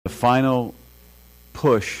final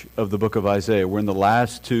push of the book of Isaiah. We're in the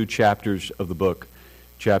last two chapters of the book,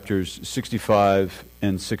 chapters 65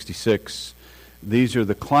 and 66. These are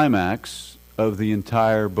the climax of the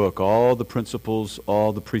entire book. All the principles,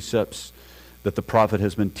 all the precepts that the prophet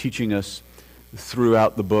has been teaching us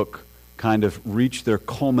throughout the book kind of reach their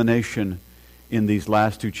culmination in these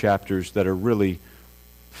last two chapters that are really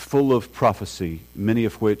full of prophecy, many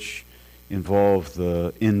of which involve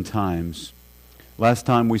the end times. Last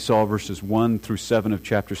time we saw verses 1 through 7 of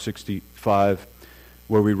chapter 65,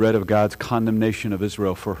 where we read of God's condemnation of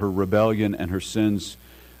Israel for her rebellion and her sins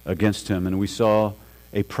against Him. And we saw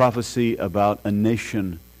a prophecy about a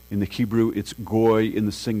nation. In the Hebrew, it's goy in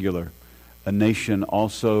the singular. A nation,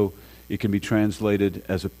 also, it can be translated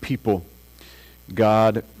as a people.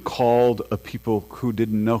 God called a people who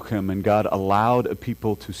didn't know Him, and God allowed a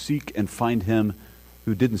people to seek and find Him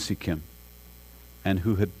who didn't seek Him and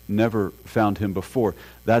who had never found Him before.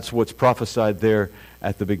 That's what's prophesied there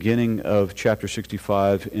at the beginning of chapter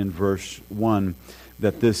 65 in verse 1,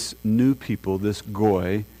 that this new people, this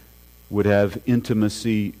goy, would have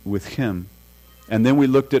intimacy with Him. And then we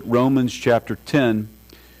looked at Romans chapter 10,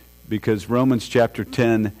 because Romans chapter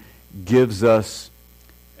 10 gives us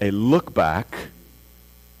a look back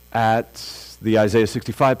at the Isaiah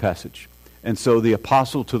 65 passage. And so the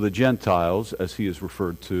apostle to the Gentiles, as he is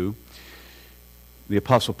referred to, the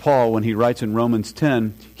Apostle Paul, when he writes in Romans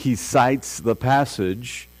 10, he cites the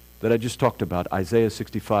passage that I just talked about, Isaiah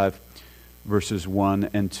 65, verses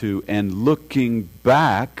 1 and 2. And looking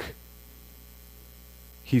back,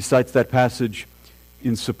 he cites that passage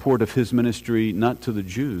in support of his ministry, not to the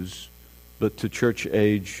Jews, but to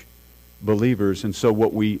church-age believers. And so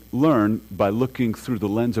what we learn by looking through the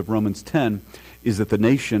lens of Romans 10 is that the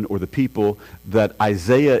nation or the people that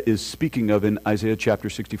Isaiah is speaking of in Isaiah chapter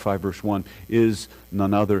 65 verse 1 is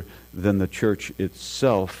none other than the church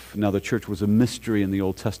itself. Now the church was a mystery in the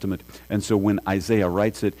Old Testament, and so when Isaiah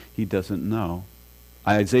writes it, he doesn't know.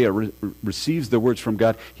 Isaiah receives the words from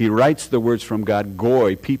God. He writes the words from God,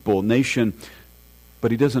 goy, people, nation, but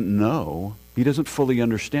he doesn't know. He doesn't fully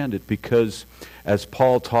understand it because, as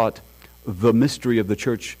Paul taught, the mystery of the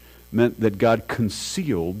church meant that God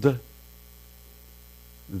concealed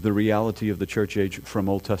the reality of the church age from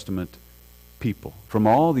Old Testament people, from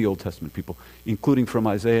all the Old Testament people, including from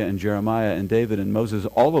Isaiah and Jeremiah and David and Moses,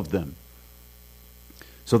 all of them.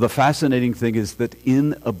 So the fascinating thing is that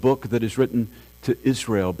in a book that is written to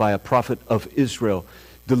Israel by a prophet of Israel,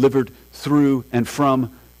 delivered through and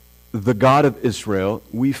from the God of Israel,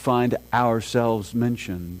 we find ourselves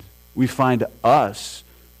mentioned. We find us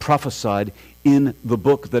prophesied in the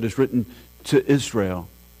book that is written to Israel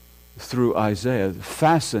through Isaiah.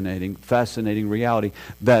 Fascinating, fascinating reality.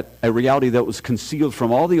 A reality that was concealed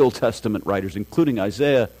from all the Old Testament writers, including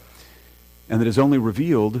Isaiah, and that is only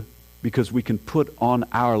revealed because we can put on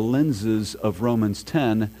our lenses of Romans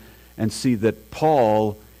 10 and see that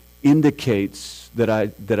Paul indicates that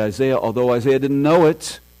Isaiah, although Isaiah didn't know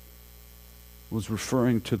it, was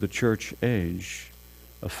referring to the church age.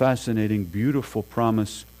 A fascinating, beautiful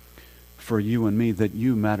promise for you and me that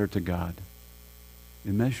you matter to God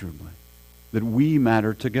immeasurably, that we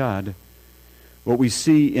matter to God. What we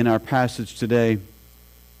see in our passage today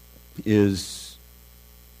is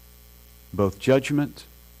both judgment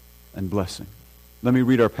and blessing. Let me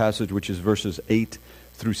read our passage, which is verses 8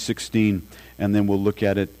 through 16, and then we'll look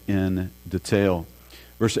at it in detail.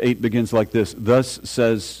 Verse 8 begins like this: Thus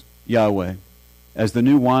says Yahweh, as the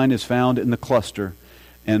new wine is found in the cluster,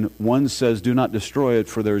 and one says, do not destroy it,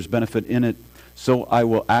 for there is benefit in it, so I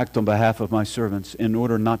will act on behalf of my servants, in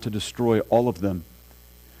order not to destroy all of them.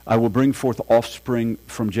 I will bring forth offspring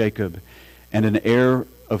from Jacob, and an heir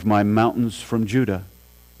of my mountains from Judah.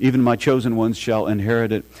 Even my chosen ones shall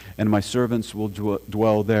inherit it, and my servants will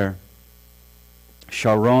dwell there.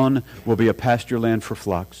 Sharon will be a pasture land for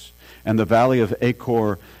flocks, and the valley of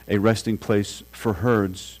Achor a resting place for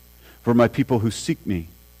herds, for my people who seek me.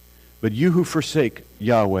 But you who forsake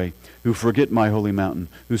Yahweh, who forget my holy mountain,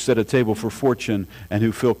 who set a table for fortune, and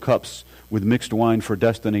who fill cups with mixed wine for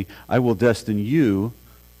destiny, I will destine you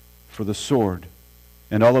for the sword.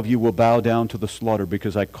 And all of you will bow down to the slaughter,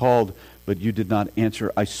 because I called, but you did not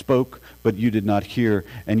answer. I spoke, but you did not hear.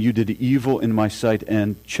 And you did evil in my sight,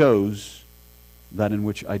 and chose that in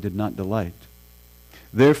which I did not delight.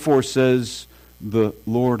 Therefore says the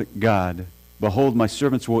Lord God, behold, my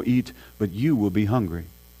servants will eat, but you will be hungry.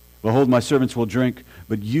 Behold, my servants will drink,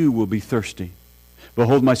 but you will be thirsty.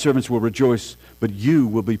 Behold, my servants will rejoice, but you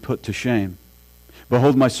will be put to shame.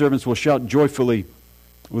 Behold, my servants will shout joyfully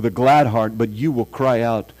with a glad heart, but you will cry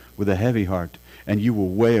out with a heavy heart, and you will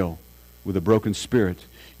wail with a broken spirit.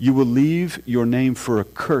 You will leave your name for a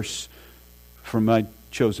curse from my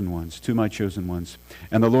chosen ones, to my chosen ones.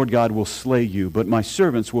 And the Lord God will slay you, but my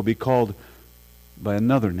servants will be called by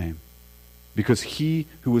another name. Because he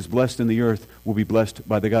who is blessed in the earth will be blessed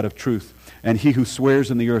by the God of truth. And he who swears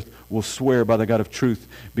in the earth will swear by the God of truth,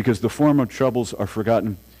 because the former troubles are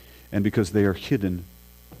forgotten, and because they are hidden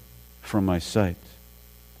from my sight.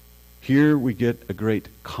 Here we get a great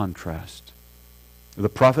contrast. The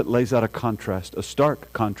prophet lays out a contrast, a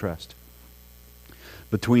stark contrast,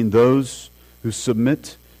 between those who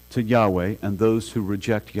submit to Yahweh and those who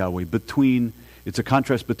reject Yahweh. It's a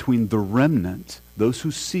contrast between the remnant, those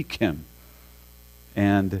who seek him,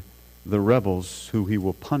 and the rebels who he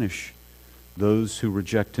will punish, those who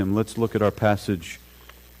reject him. Let's look at our passage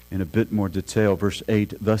in a bit more detail. Verse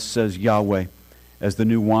 8, thus says Yahweh, as the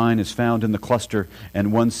new wine is found in the cluster,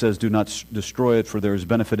 and one says, do not destroy it, for there is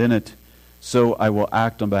benefit in it, so I will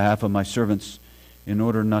act on behalf of my servants in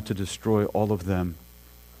order not to destroy all of them.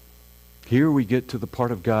 Here we get to the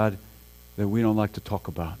part of God that we don't like to talk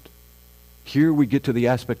about. Here we get to the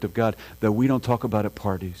aspect of God that we don't talk about at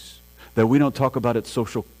parties, that we don't talk about at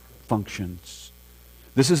social functions.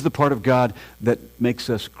 This is the part of God that makes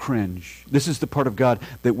us cringe. This is the part of God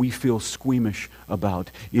that we feel squeamish about.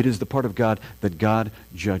 It is the part of God that God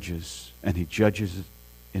judges, and he judges it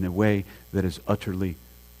in a way that is utterly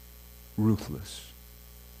ruthless.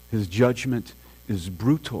 His judgment is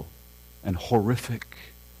brutal and horrific.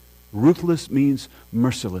 Ruthless means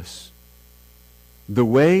merciless. The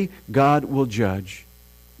way God will judge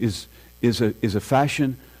is a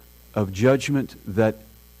fashion of judgment that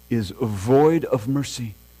is void of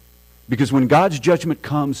mercy. Because when God's judgment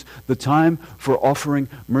comes, the time for offering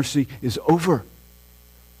mercy is over.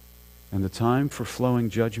 And the time for flowing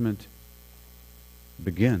judgment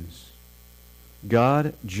begins.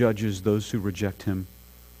 God judges those who reject him,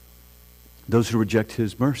 those who reject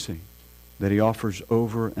his mercy that he offers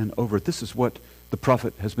over and over. This is what the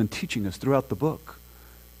prophet has been teaching us throughout the book,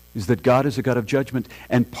 is that God is a God of judgment.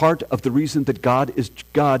 And part of the reason that God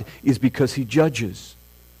is because he judges.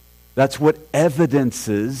 That's what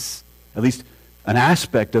evidences, at least an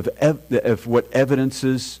aspect of what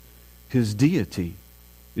evidences his deity,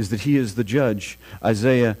 is that he is the judge.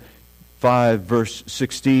 Isaiah 5 verse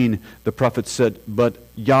 16, the prophet said, but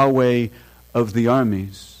Yahweh of the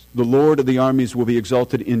armies, the Lord of the armies, will be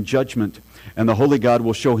exalted in judgment, and the holy God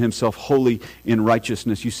will show himself holy in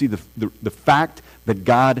righteousness. You see, the fact that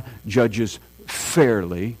God judges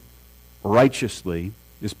fairly, righteously,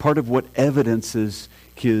 is part of what evidences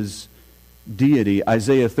his deity.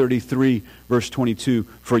 Isaiah 33 verse 22,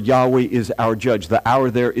 for Yahweh is our judge. The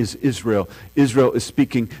our there is Israel. Israel is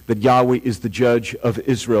speaking that Yahweh is the judge of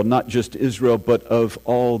Israel, not just Israel, but of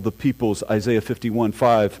all the peoples. Isaiah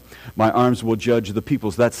 51:5, my arms will judge the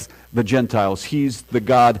peoples. That's the Gentiles. He's the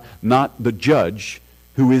God, not the judge,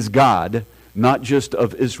 who is God, not just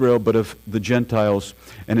of Israel, but of the Gentiles.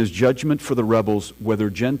 And his judgment for the rebels, whether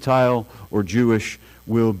Gentile or Jewish,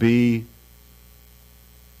 will be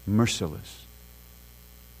merciless,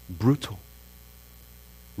 brutal,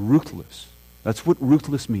 ruthless. That's what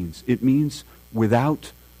ruthless means. It means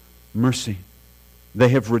without mercy. They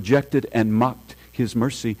have rejected and mocked his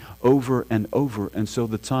mercy over and over, and so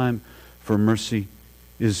the time for mercy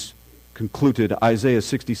is concluded. Isaiah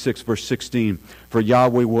 66 verse 16, for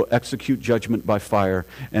Yahweh will execute judgment by fire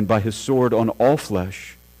and by his sword on all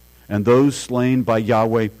flesh, and those slain by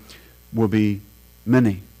Yahweh will be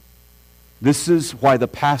many. This is why the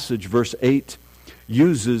passage, verse 8,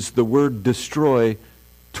 uses the word destroy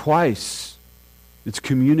twice. It's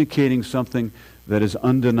communicating something that is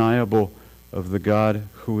undeniable of the God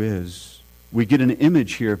who is. We get an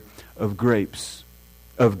image here of grapes,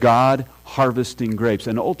 of God harvesting grapes.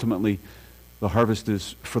 And ultimately, the harvest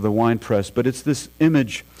is for the winepress. But it's this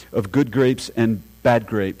image of good grapes and bad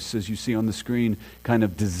grapes, as you see on the screen, kind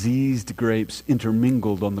of diseased grapes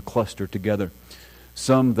intermingled on the cluster together.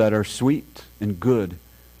 Some that are sweet and good,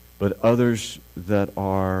 but others that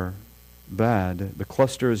are bad. The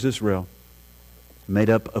cluster is Israel, made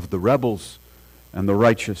up of the rebels and the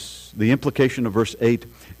righteous. The implication of verse 8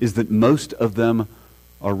 is that most of them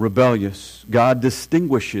are rebellious. God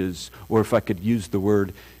distinguishes, or if I could use the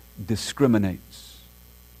word, discriminates.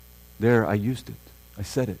 There, I used it. I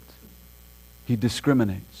said it. He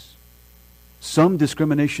discriminates. Some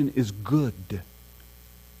discrimination is good.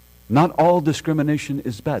 Not all discrimination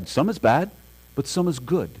is bad. Some is bad, but some is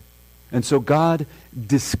good. And so God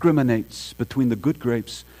discriminates between the good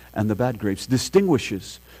grapes and the bad grapes,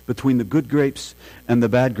 distinguishes between the good grapes and the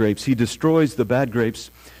bad grapes. He destroys the bad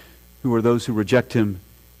grapes, who are those who reject him,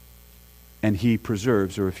 and he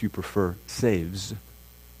preserves, or if you prefer, saves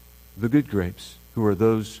the good grapes. who are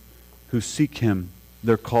those who seek him.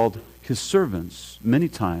 They're called his servants. Many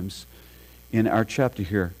times in our chapter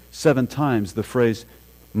here, 7 times the phrase,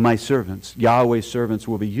 my servants, Yahweh's servants,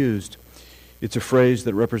 will be used. It's a phrase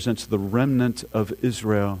that represents the remnant of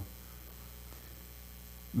Israel.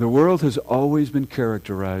 The world has always been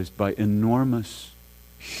characterized by enormous,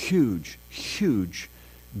 huge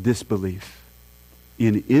disbelief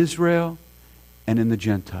in Israel and in the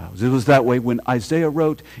Gentiles. It was that way when Isaiah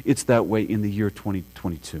wrote. It's that way in the year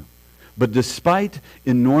 2022. But despite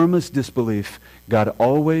enormous disbelief, God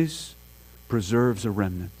always preserves a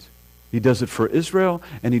remnant. He does it for Israel,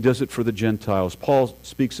 and he does it for the Gentiles. Paul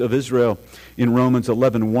speaks of Israel in Romans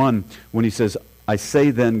 11:1 when he says, I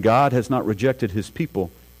say then, God has not rejected his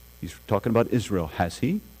people. He's talking about Israel. Has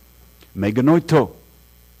he? Meganoito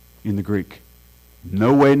in the Greek.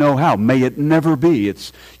 No way, no how. May it never be.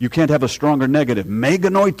 You can't have a stronger negative.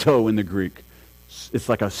 Meganoito in the Greek. It's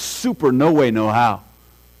like a super no way, no how.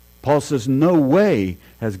 Paul says, no way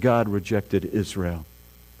has God rejected Israel.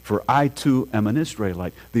 For I too am an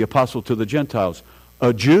Israelite, the apostle to the Gentiles,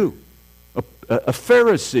 a Jew, a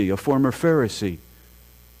Pharisee, a former Pharisee.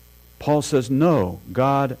 Paul says, no,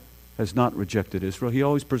 God has not rejected Israel. He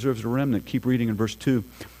always preserves a remnant. Keep reading in verse 2.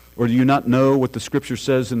 Or do you not know what the Scripture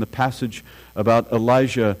says in the passage about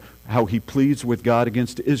Elijah, how he pleads with God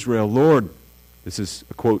against Israel? Lord, this is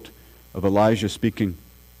a quote of Elijah speaking,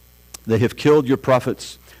 they have killed your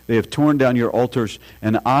prophets, they have torn down your altars,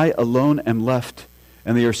 and I alone am left,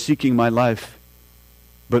 and they are seeking my life.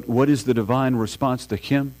 But what is the divine response to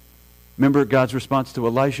him? Remember God's response to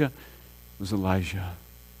Elijah? It was Elijah,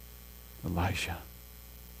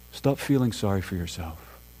 stop feeling sorry for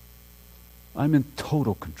yourself. I'm in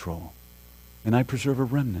total control, and I preserve a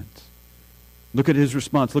remnant. Look at his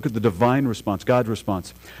response. Look at the divine response, God's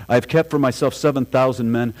response. I have kept for myself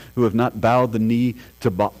 7,000 men who have not bowed the knee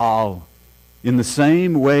to Baal. In the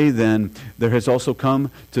same way, then, there has also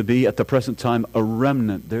come to be at the present time a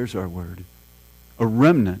remnant. There's our word. A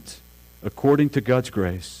remnant, according to God's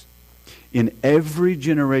grace, in every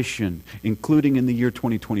generation, including in the year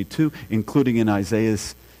 2022, including in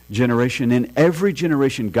Isaiah's generation. In every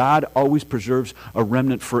generation, God always preserves a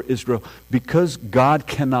remnant for Israel because God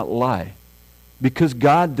cannot lie. Because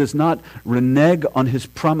God does not renege on his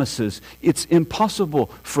promises. It's impossible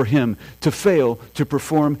for him to fail to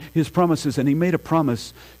perform his promises. And he made a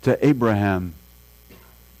promise to Abraham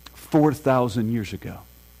 4,000 years ago.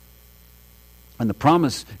 And the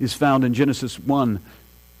promise is found in Genesis 12,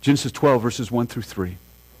 verses 1 through 3.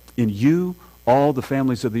 In you, all the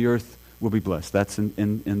families of the earth will be blessed. That's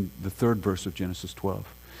in the 3rd verse of Genesis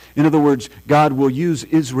 12. In other words, God will use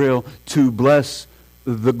Israel to bless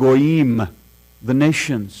the Goyim, the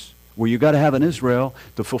nations. Well, you got to have an Israel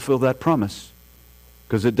to fulfill that promise.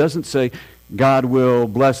 Because it doesn't say God will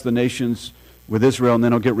bless the nations with Israel and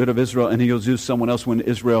then he'll get rid of Israel and he'll use someone else when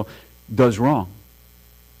Israel does wrong.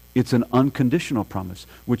 It's an unconditional promise,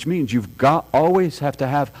 which means always have to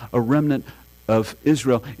have a remnant of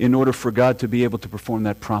Israel in order for God to be able to perform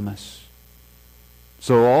that promise.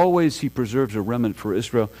 So always he preserves a remnant for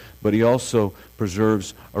Israel, but he also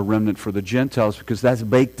preserves a remnant for the Gentiles because that's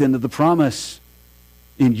baked into the promise.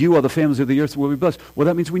 In you all the families of the earth will be blessed. Well,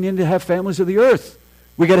 that means we need to have families of the earth.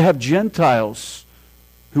 We got to have Gentiles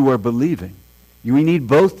who are believing. We need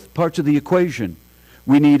both parts of the equation.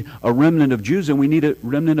 We need a remnant of Jews and we need a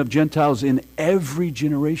remnant of Gentiles in every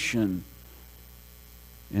generation.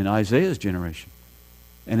 In Isaiah's generation.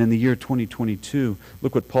 And in the year 2022,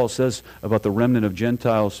 look what Paul says about the remnant of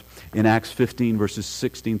Gentiles in Acts 15, verses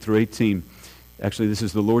 16 through 18. Actually, this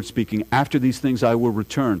is the Lord speaking. After these things I will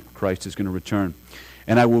return. Christ is going to return.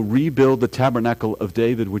 And I will rebuild the tabernacle of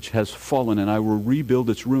David, which has fallen, and I will rebuild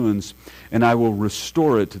its ruins, and I will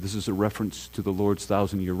restore it. This is a reference to the Lord's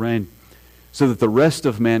 1,000-year reign. So that the rest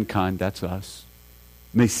of mankind, that's us,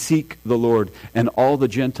 may seek the Lord, and all the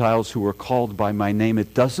Gentiles who are called by my name.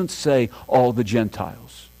 It doesn't say all the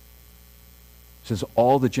Gentiles. It says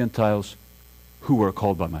all the Gentiles who are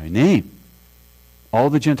called by my name. All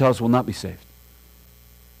the Gentiles will not be saved.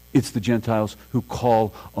 It's the Gentiles who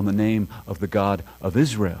call on the name of the God of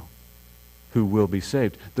Israel who will be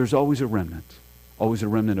saved. There's always a remnant. Always a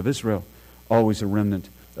remnant of Israel. Always a remnant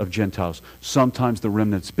of Gentiles. Sometimes the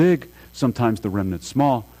remnant's big. Sometimes the remnant's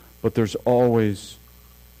small. But there's always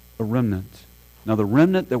a remnant. Now the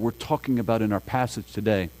remnant that we're talking about in our passage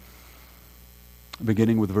today,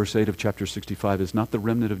 beginning with verse 8 of chapter 65, is not the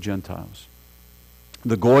remnant of Gentiles.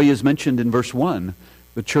 The Goy is mentioned in verse 1.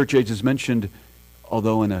 The church age is mentioned,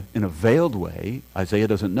 although in a veiled way. Isaiah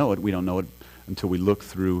doesn't know it. We don't know it until we look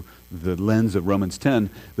through the lens of Romans 10.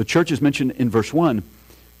 The church is mentioned in verse 1,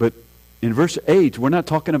 but in verse 8, we're not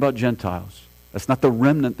talking about Gentiles. That's not the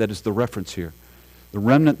remnant that is the reference here. The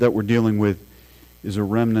remnant that we're dealing with is a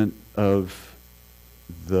remnant of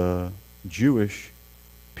the Jewish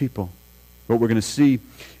people. What we're going to see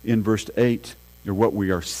in verse 8, or what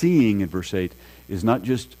we are seeing in verse 8, is not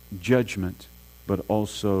just judgment, but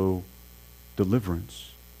also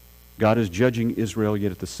deliverance. God is judging Israel,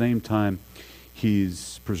 yet at the same time,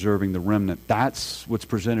 He's preserving the remnant. That's what's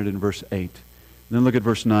presented in verse 8. And then look at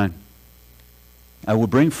verse 9. I will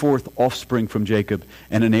bring forth offspring from Jacob,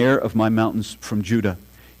 and an heir of my mountains from Judah.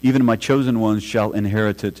 Even my chosen ones shall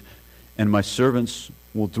inherit it, and my servants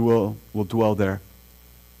will dwell there.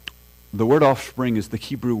 The word offspring is the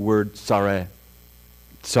Hebrew word sareh.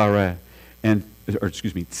 Sareh.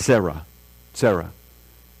 Sarah. Sarah.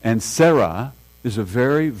 And Sarah is a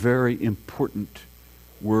very, very important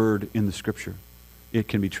word in the Scripture. It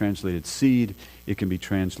can be translated seed. It can be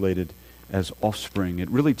translated as offspring. It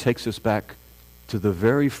really takes us back to the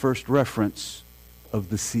very first reference of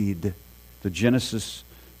the seed, to Genesis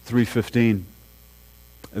 3:15.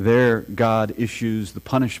 There, God issues the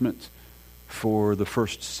punishment for the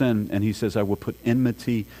first sin, and He says, I will put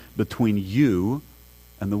enmity between you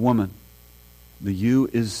and the woman. The you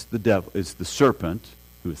is the devil, is the serpent,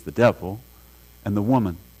 who is the devil, and the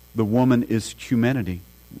woman. The woman is humanity,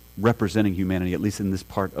 representing humanity, at least in this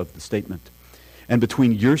part of the statement. And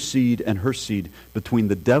between your seed and her seed, between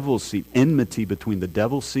the devil's seed, enmity between the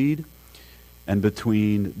devil's seed and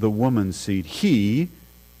between the woman's seed, he,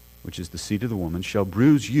 which is the seed of the woman, shall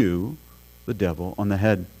bruise you, the devil, on the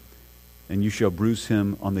head, and you shall bruise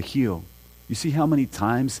him on the heel. You see how many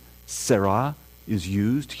times Sarah is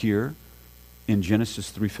used here in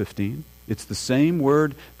Genesis 3:15? It's the same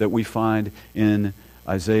word that we find in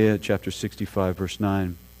Isaiah chapter 65, verse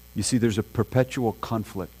 9. You see, there's a perpetual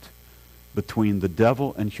conflict between the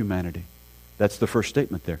devil and humanity. That's the first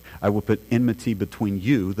statement there. I will put enmity between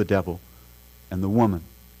you, the devil, and the woman.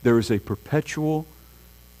 There is a perpetual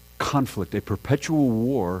conflict, a perpetual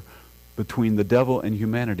war between the devil and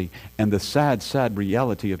humanity. And the sad, sad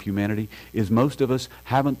reality of humanity is most of us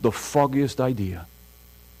haven't the foggiest idea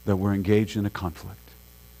that we're engaged in a conflict.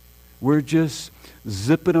 We're just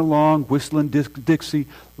zipping along, whistling Dixie,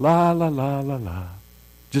 la, la, la, la, la.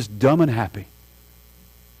 Just dumb and happy.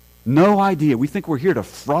 No idea. We think we're here to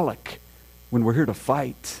frolic when we're here to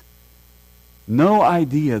fight. No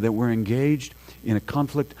idea that we're engaged in a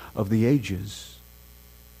conflict of the ages.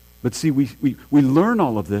 But see, we learn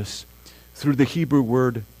all of this through the Hebrew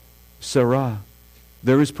word Sarah.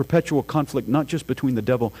 There is perpetual conflict not just between the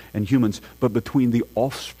devil and humans, but between the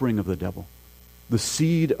offspring of the devil, the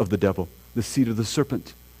seed of the devil, the seed of the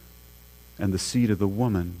serpent, and the seed of the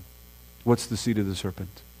woman. What's the seed of the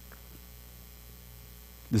serpent?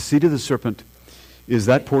 The seed of the serpent is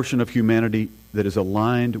that portion of humanity that is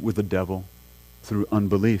aligned with the devil through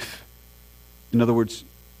unbelief. In other words,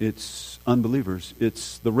 it's unbelievers.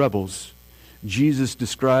 It's the rebels. Jesus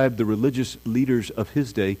described the religious leaders of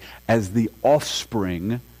his day as the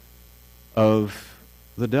offspring of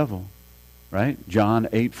the devil. Right? John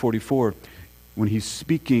 8:44. When he's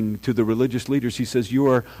speaking to the religious leaders, he says, you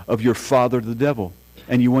are of your father the devil,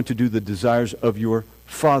 and you want to do the desires of your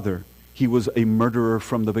father. He was a murderer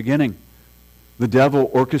from the beginning. The devil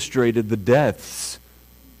orchestrated the deaths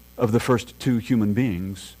of the first two human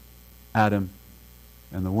beings, Adam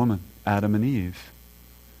and the woman, Adam and Eve.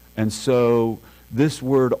 And so this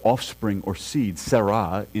word offspring or seed,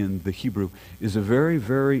 Sarah in the Hebrew, is a very,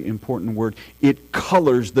 very important word. It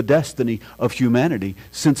colors the destiny of humanity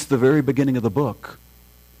since the very beginning of the book.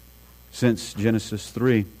 Since Genesis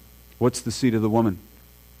 3. What's the seed of the woman?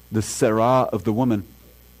 The Sarah of the woman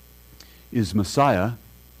is Messiah,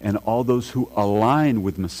 and all those who align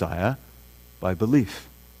with Messiah by belief,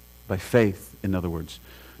 by faith, in other words.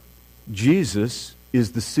 Jesus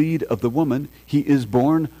is the seed of the woman. He is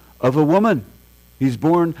born of a woman. He's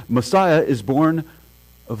born, Messiah is born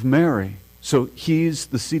of Mary. So he's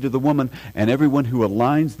the seed of the woman, and everyone who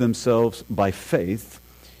aligns themselves by faith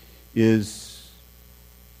is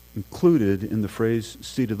included in the phrase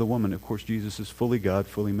seed of the woman. Of course, Jesus is fully God,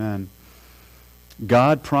 fully man.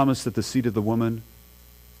 God promised that the seed of the woman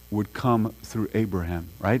would come through Abraham,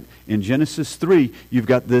 right? In Genesis 3, you've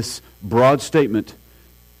got this broad statement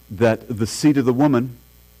that the seed of the woman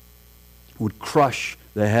would crush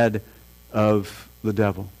the head of the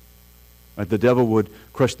devil. Right? The devil would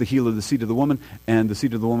crush the heel of the seed of the woman, and the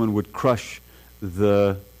seed of the woman would crush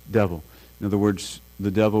the devil. In other words,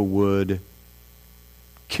 the devil would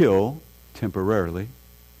kill temporarily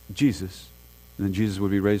Jesus, and then Jesus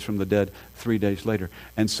would be raised from the dead 3 days later.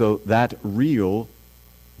 And so that real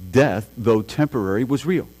death, though temporary, was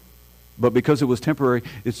real. But because it was temporary,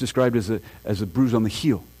 it's described as a bruise on the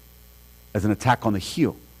heel. as an attack on the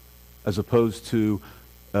heel, as opposed to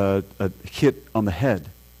a hit on the head,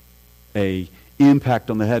 a impact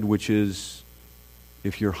on the head, which is,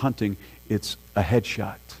 if you're hunting, it's a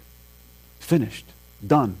headshot. Finished.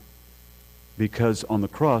 Done. Because on the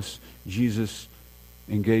cross, Jesus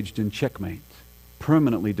engaged in checkmate,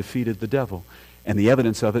 permanently defeated the devil. And the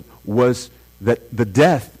evidence of it was that the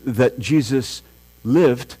death that Jesus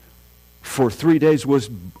lived for 3 days was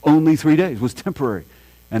only 3 days, was temporary.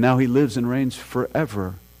 And now he lives and reigns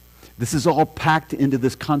forever. This is all packed into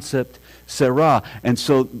this concept, Serah. And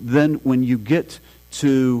so then when you get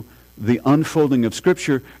to the unfolding of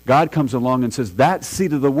Scripture, God comes along and says, that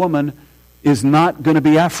seed of the woman is not going to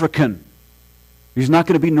be African. He's not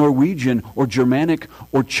going to be Norwegian or Germanic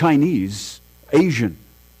or Chinese, Asian.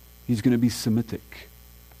 He's going to be Semitic.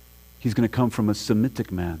 He's going to come from a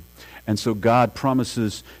Semitic man. And so God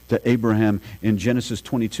promises to Abraham in Genesis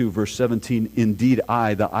 22, verse 17, indeed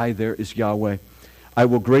the I there is Yahweh. I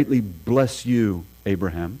will greatly bless you,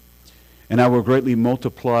 Abraham, and I will greatly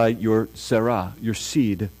multiply your Serah, your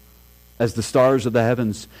seed, as the stars of the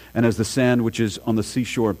heavens and as the sand which is on the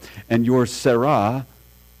seashore. And your Serah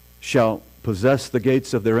shall possess the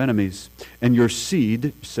gates of their enemies, and your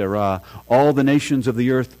seed, Serah, all the nations of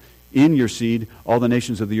the earth, in your seed, all the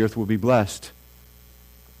nations of the earth will be blessed.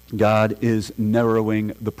 God is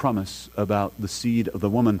narrowing the promise about the seed of the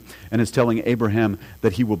woman and is telling Abraham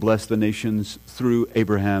that he will bless the nations through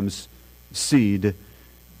Abraham's seed.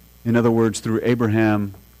 In other words, through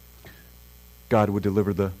Abraham, God would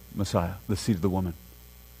deliver the Messiah, the seed of the woman.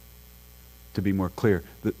 To be more clear,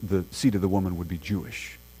 the seed of the woman would be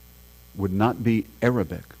Jewish, would not be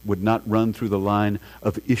Arabic, would not run through the line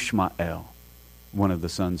of Ishmael, one of the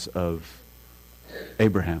sons of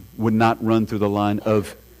Abraham, would not run through the line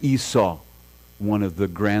of Esau, one of the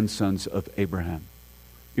grandsons of Abraham.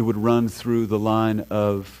 It would run through the line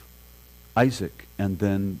of Isaac and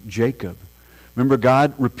then Jacob. Remember,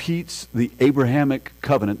 God repeats the Abrahamic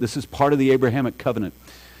covenant. This is part of the Abrahamic covenant.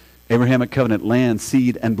 Abrahamic covenant, land,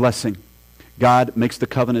 seed, and blessing. God makes the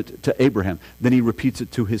covenant to Abraham. Then he repeats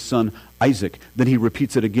it to his son Isaac. Then he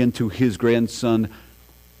repeats it again to his grandson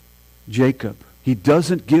Jacob. He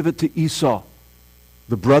doesn't give it to Esau,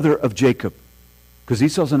 the brother of Jacob, because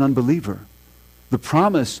Esau's an unbeliever. The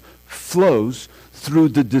promise flows through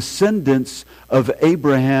the descendants of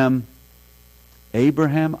Abraham,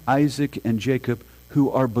 Isaac, and Jacob, who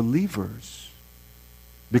are believers.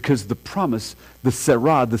 Because the promise, the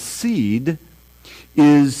Serah, the seed,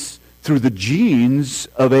 is through the genes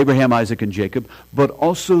of Abraham, Isaac, and Jacob, but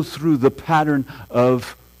also through the pattern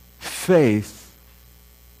of faith.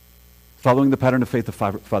 Following the pattern of faith of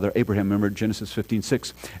Father Abraham. Remember Genesis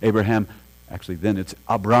 15:6. Abraham, actually then it's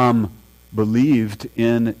Abram, believed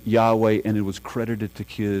in Yahweh, and it was credited to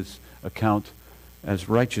his account as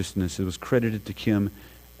righteousness. It was credited to him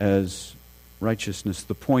as righteousness.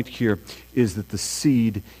 The point here is that the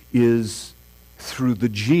seed is through the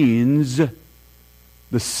genes.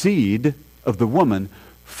 The seed of the woman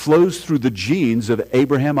flows through the genes of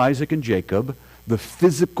Abraham, Isaac, and Jacob, the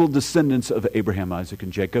physical descendants of Abraham, Isaac,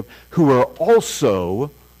 and Jacob, who are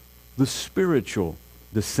also the spiritual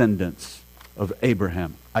descendants of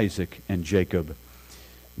Abraham, Isaac, and Jacob.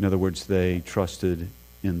 In other words, they trusted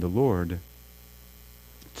in the Lord.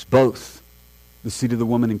 It's both. The seed of the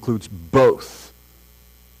woman includes both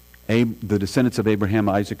the descendants of Abraham,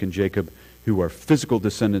 Isaac, and Jacob, who are physical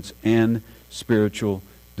descendants, and spiritual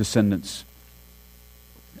descendants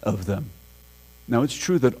of them. Now, it's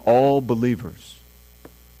true that all believers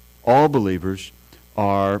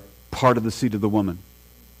are part of the seed of the woman,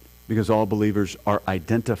 because all believers are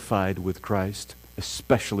identified with Christ,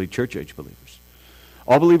 especially church-age believers.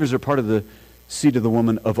 All believers are part of the seed of the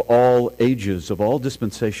woman of all ages, of all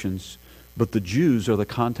dispensations, but the Jews are the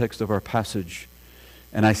context of our passage.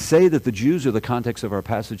 And I say that the Jews are the context of our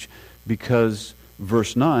passage because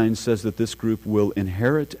verse 9 says that this group will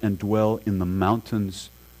inherit and dwell in the mountains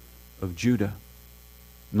of Judah,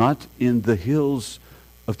 not in the hills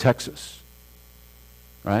of Texas,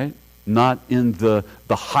 right? Not in the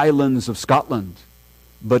highlands of Scotland,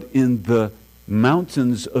 but in the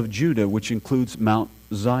mountains of Judah, which includes Mount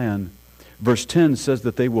Zion. Verse 10 says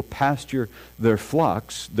that they will pasture their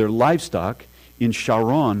flocks, their livestock, in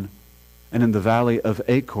Sharon and in the valley of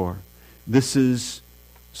Achor. This is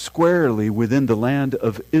squarely within the land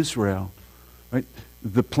of Israel. Right?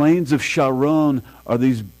 The plains of Sharon are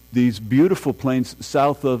these beautiful plains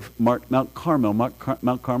south of Mount Carmel.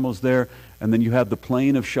 Mount Carmel's there, and then you have the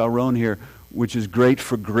plain of Sharon here, which is great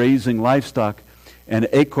for grazing livestock. And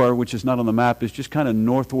Achor, which is not on the map, is just kind of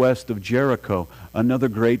northwest of Jericho, another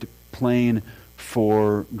great plain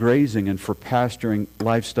for grazing and for pasturing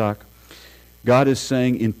livestock. God is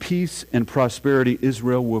saying in peace and prosperity,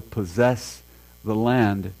 Israel will possess the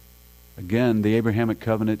land. Again, the Abrahamic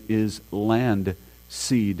covenant is land,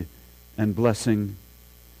 seed, and blessing.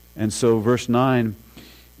 And so verse 9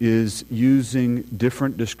 is using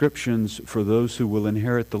different descriptions for those who will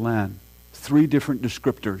inherit the land. 3 different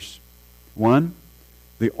descriptors. 1,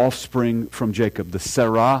 the offspring from Jacob, the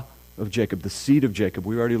Sarah of Jacob, the seed of Jacob.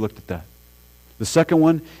 We already looked at that. The second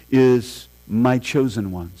one is my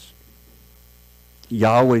chosen ones,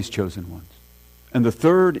 Yahweh's chosen ones. And the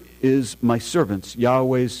third is my servants,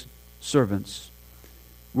 Yahweh's servants.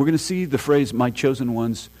 We're going to see the phrase my chosen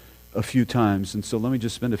ones a few times, and so let me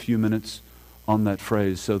just spend a few minutes on that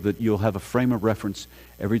phrase so that you'll have a frame of reference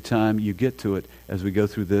every time you get to it as we go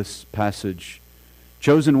through this passage.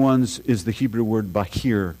 Chosen ones is the Hebrew word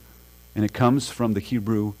bahir, and it comes from the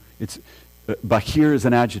Hebrew, bahir is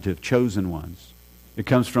an adjective, chosen ones. It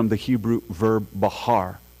comes from the Hebrew verb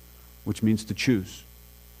bahar, which means to choose.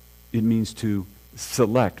 It means to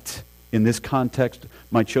select. In this context,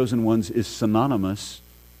 my chosen ones is synonymous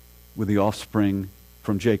with the offspring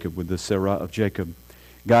from Jacob, with the Sarah of Jacob.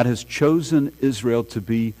 God has chosen Israel to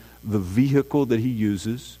be the vehicle that he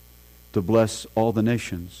uses to bless all the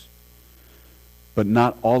nations. But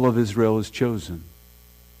not all of Israel is chosen.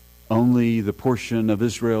 Only the portion of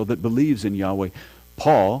Israel that believes in Yahweh.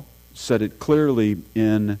 Paul said it clearly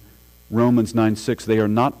in Romans 9:6. They are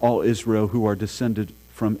not all Israel who are descended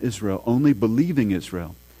from Israel. Only believing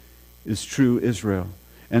Israel is true Israel.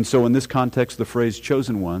 And so in this context, the phrase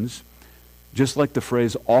chosen ones, just like the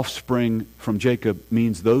phrase offspring from Jacob,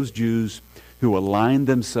 means those Jews who align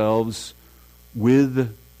themselves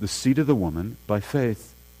with the seed of the woman by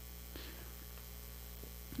faith.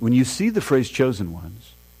 When you see the phrase chosen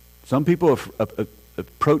ones, some people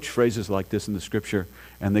approach phrases like this in the Scripture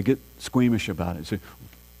and they get squeamish about it. Say,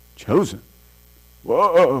 chosen?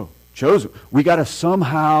 Whoa, chosen. We got to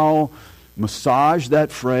somehow massage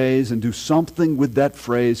that phrase and do something with that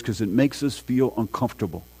phrase because it makes us feel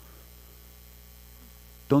uncomfortable.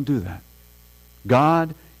 Don't do that.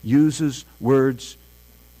 God uses words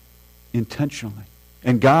intentionally.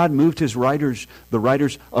 And God moved his writers, the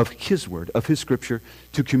writers of his word, of his Scripture,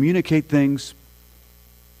 to communicate things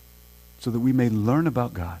so that we may learn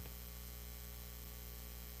about God.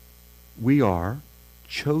 We are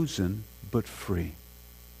chosen but free.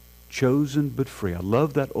 Chosen but free. I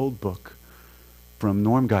love that old book from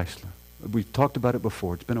Norm Geisler. We've talked about it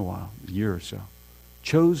before. It's been a while, a year or so.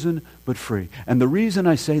 Chosen but free. And the reason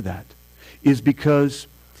I say that is because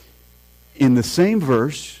in the same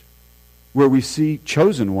verse where we see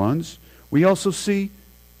chosen ones, we also see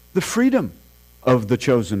the freedom of the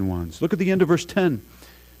chosen ones. Look at the end of verse 10.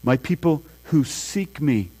 My people who seek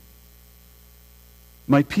me.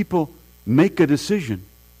 My people make a decision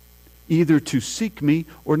either to seek me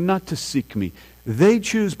or not to seek me. They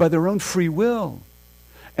choose by their own free will.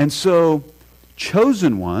 And so,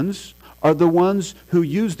 chosen ones are the ones who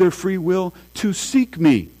use their free will to seek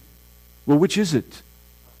me. Well, which is it?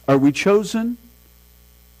 Are we chosen?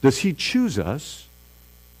 Does he choose us?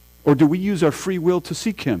 Or do we use our free will to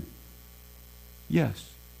seek him?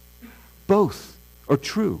 Yes. Both are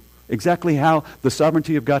true. Exactly how the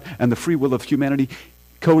sovereignty of God and the free will of humanity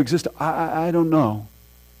coexist, I don't know.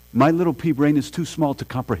 My little pea brain is too small to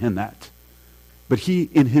comprehend that. But he,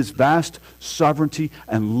 in his vast sovereignty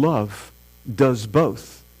and love, does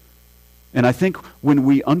both. And I think when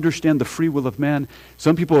we understand the free will of man,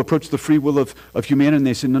 some people approach the free will of humanity and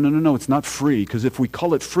they say, no, it's not free. Because if we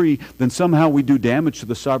call it free, then somehow we do damage to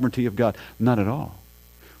the sovereignty of God. Not at all.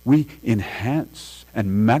 We enhance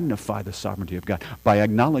and magnify the sovereignty of God by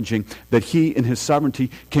acknowledging that he, in his sovereignty,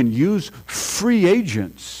 can use free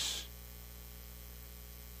agents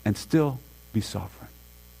and still be sovereign,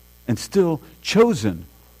 and still chosen,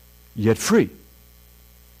 yet free.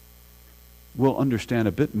 We'll understand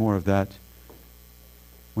a bit more of that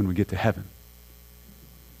when we get to heaven.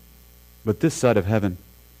 But this side of heaven,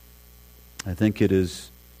 I think it is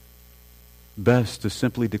best to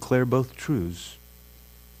simply declare both truths,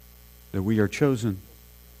 that we are chosen,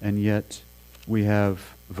 and yet we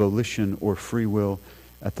have volition or free will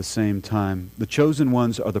at the same time. The chosen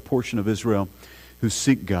ones are the portion of Israel who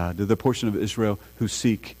seek God. They're the portion of Israel who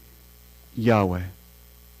seek Yahweh.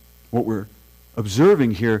 What we're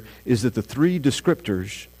observing here is that the three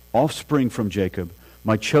descriptors, offspring from Jacob,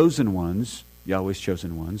 my chosen ones, Yahweh's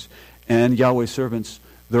chosen ones, and Yahweh's servants,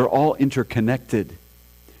 they're all interconnected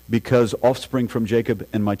because offspring from Jacob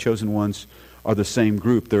and my chosen ones are the same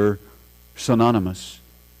group. They're synonymous.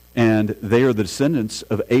 And they are the descendants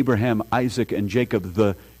of Abraham, Isaac, and Jacob,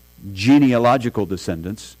 the genealogical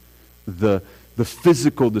descendants, the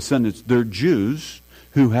physical descendants. They're Jews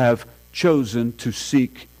who have chosen to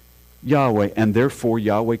seek Yahweh, and therefore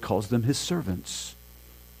Yahweh calls them his servants.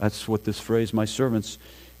 That's what this phrase, my servants,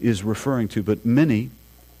 is referring to. But many,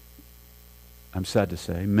 I'm sad to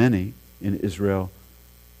say, many in Israel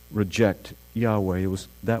reject Yahweh. It was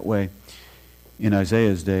that way in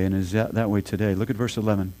Isaiah's day, and is that way today. Look at verse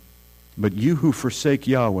 11. But you who forsake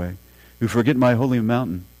Yahweh, who forget my holy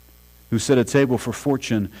mountain, who set a table for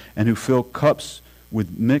fortune, and who fill cups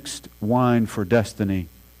with mixed wine for destiny.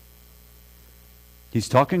 He's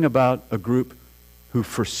talking about a group who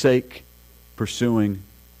forsake pursuing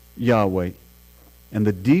Yahweh. And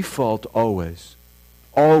the default always,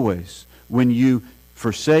 when you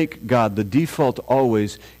forsake God, the default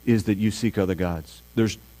always is that you seek other gods.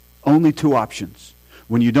 There's only two options.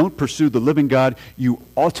 When you don't pursue the living God, you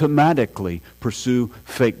automatically pursue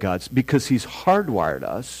fake gods because he's hardwired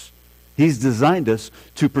us. He's designed us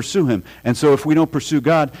to pursue him. And so if we don't pursue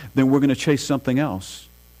God, then we're going to chase something else.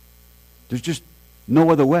 There's just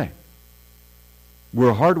no other way.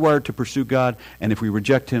 We're hardwired to pursue God, and if we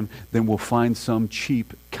reject him, then we'll find some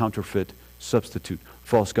cheap counterfeit substitute,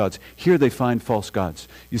 false gods. Here they find false gods.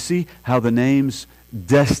 You see how the names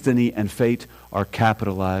destiny and fate are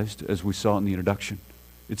capitalized, as we saw in the introduction.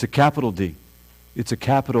 It's a capital D. It's a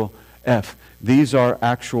capital F. These are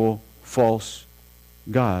actual false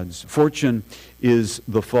gods. Fortune is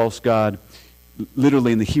the false god.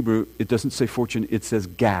 Literally in the Hebrew, it doesn't say fortune, it says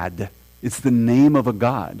Gad. It's the name of a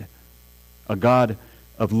god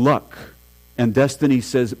of luck. And destiny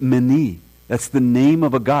says Meni. That's the name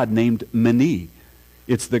of a god named Meni.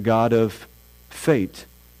 It's the god of fate.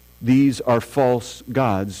 These are false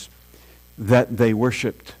gods that they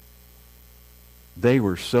worshipped. They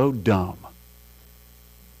were so dumb.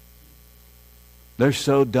 They're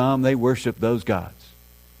so dumb they worship those gods.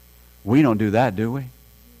 We don't do that, do we?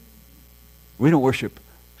 We don't worship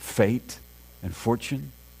fate and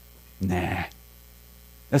fortune. Nah.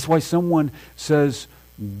 That's why someone says,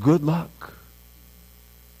 good luck.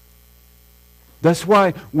 That's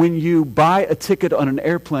why when you buy a ticket on an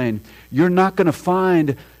airplane, you're not going to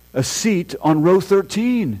find a seat on row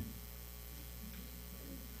 13.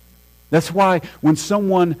 That's why when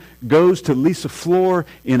someone goes to lease a floor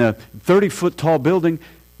in a 30-foot tall building,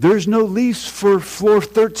 there's no lease for floor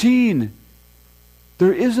 13.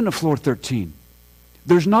 There isn't a floor 13.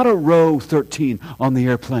 There's not a row 13 on the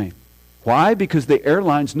airplane. Why? Because the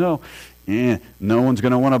airlines know, no one's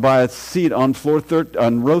going to want to buy a seat on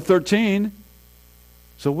row 13.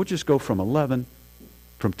 So we'll just go from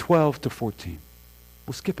 12 to 14.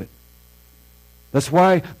 We'll skip it. That's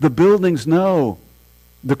why the buildings know,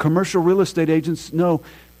 the commercial real estate agents know,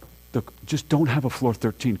 just don't have a floor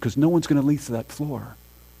 13 because no one's going to lease that floor.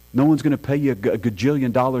 No one's going to pay you a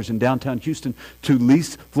gajillion dollars in downtown Houston to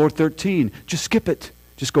lease floor 13. Just skip it.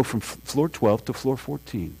 Just go from floor 12 to floor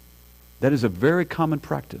 14. That is a very common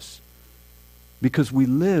practice because we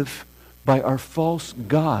live by our false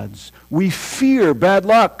gods. We fear bad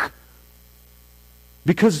luck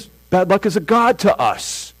because bad luck is a god to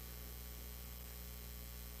us.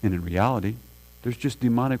 And in reality, there's just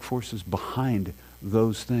demonic forces behind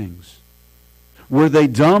those things. Were they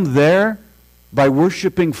dumb there by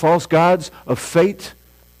worshiping false gods of fate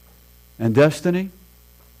and destiny?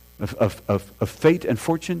 Of fate and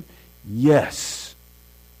fortune? Yes.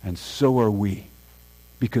 And so are we.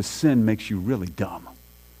 Because sin makes you really dumb.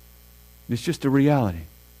 It's just a reality.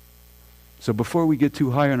 So before we get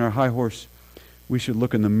too high on our high horse, we should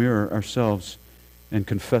look in the mirror ourselves and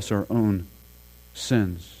confess our own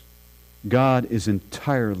sins. God is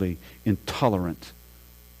entirely intolerant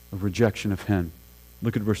of rejection of Him.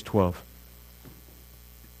 Look at verse 12.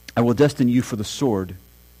 I will destine you for the sword,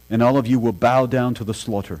 and all of you will bow down to the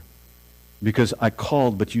slaughter, because I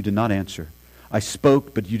called, but you did not answer. I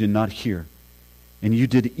spoke, but you did not hear. And you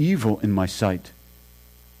did evil in my sight,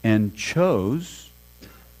 and chose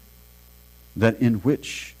that in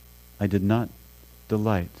which I did not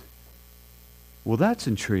delight. Well, that's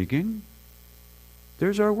intriguing.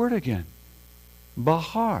 There's our word again.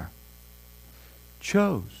 Bahar.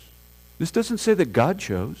 Chose. This doesn't say that God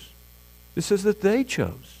chose. This says that they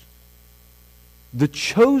chose. The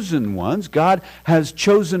chosen ones, God has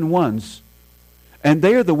chosen ones, and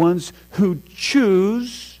they are the ones who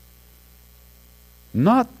choose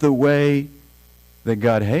not the way that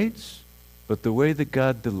God hates, but the way that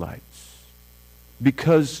God delights.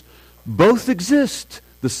 Because both exist,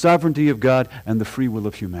 the sovereignty of God and the free will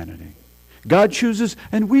of humanity. God chooses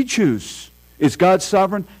and we choose. Is God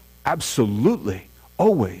sovereign? Absolutely.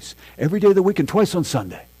 Always. Every day of the week and twice on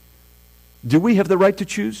Sunday. Do we have the right to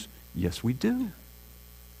choose? Yes, we do.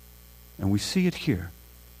 And we see it here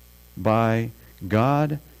by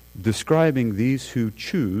God describing these who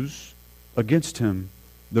choose against him.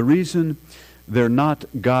 The reason they're not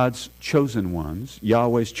God's chosen ones,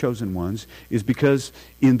 Yahweh's chosen ones, is because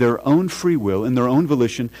in their own free will, in their own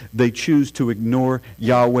volition, they choose to ignore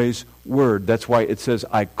Yahweh's word. That's why it says,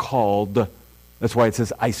 I called. That's why it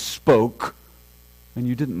says, I spoke. And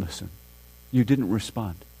you didn't listen. You didn't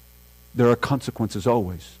respond. There are consequences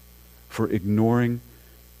always for ignoring,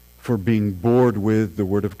 for being bored with the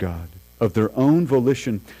word of God. Of their own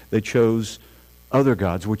volition, they chose other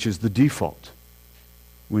gods, which is the default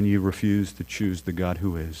when you refuse to choose the God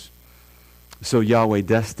who is. So Yahweh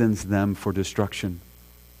destines them for destruction.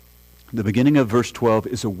 The beginning of verse 12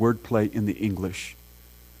 is a wordplay in the English,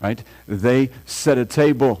 right? They set a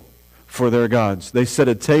table for their gods. They set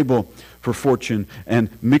a table for fortune and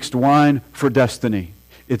mixed wine for destiny.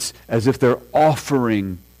 It's as if they're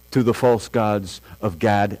offering to the false gods of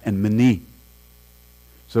Gad and Mani.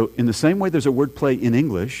 So in the same way there's a wordplay in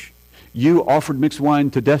English, you offered mixed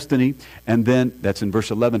wine to destiny, and then, that's in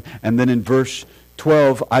verse 11, and then in verse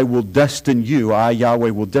 12, I will destine you, I, Yahweh,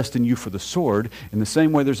 will destine you for the sword. In the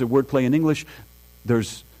same way there's a wordplay in English,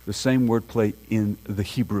 there's the same wordplay in the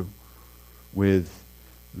Hebrew with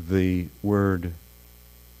the word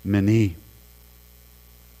Mani.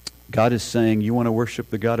 God is saying, you want to worship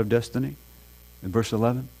the God of destiny? In verse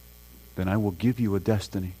 11, then I will give you a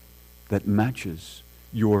destiny that matches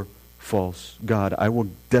your false God. I will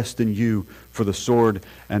destine you for the sword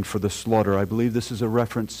and for the slaughter. I believe this is a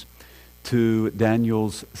reference to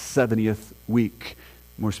Daniel's 70th week,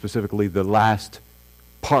 more specifically the last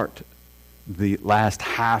part, the last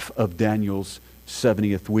half of Daniel's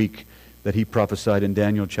 70th week that he prophesied in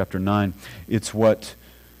Daniel chapter 9. It's what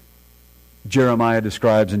Jeremiah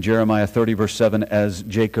describes in Jeremiah 30 verse 7 as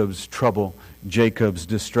Jacob's trouble, Jacob's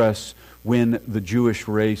distress, when the Jewish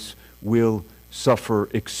race will suffer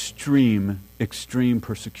extreme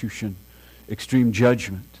persecution, extreme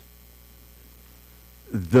judgment.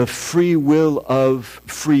 The free will of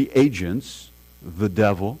free agents, the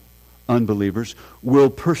devil, unbelievers, will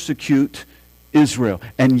persecute Israel.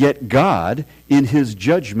 And yet God, in his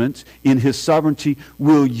judgment, in his sovereignty,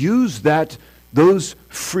 will use the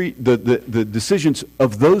decisions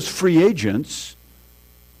of those free agents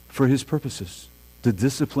for his purposes, to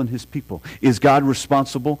discipline his people. Is God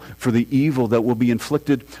responsible for the evil that will be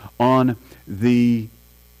inflicted on the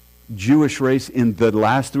Jewish race in the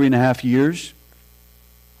last 3.5 years?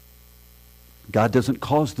 God doesn't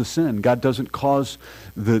cause the sin. God doesn't cause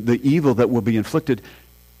the evil that will be inflicted.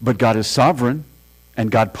 But God is sovereign,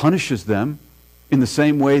 and God punishes them in the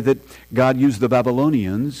same way that God used the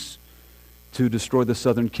Babylonians to destroy the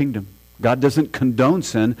southern kingdom. God doesn't condone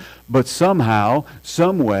sin, but somehow,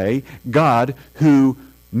 some way, God, who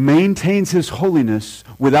maintains his holiness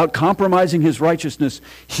without compromising his righteousness,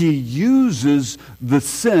 he uses the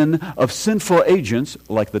sin of sinful agents,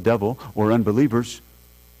 like the devil or unbelievers,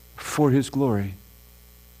 for his glory.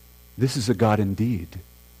 This is a God indeed.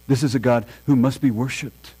 This is a God who must be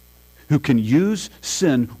worshipped, who can use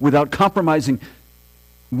sin without compromising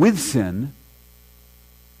with sin,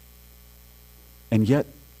 and yet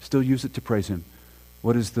still use it to praise him.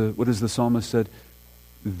 What is the psalmist said?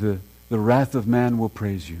 The wrath of man will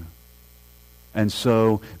praise you. And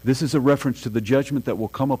so this is a reference to the judgment that will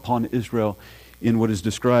come upon Israel in what is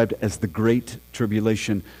described as the Great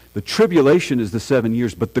Tribulation. The tribulation is the 7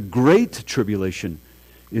 years, but the Great Tribulation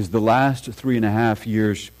is the last 3.5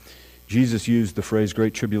 years. Jesus used the phrase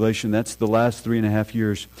Great Tribulation. That's the last 3.5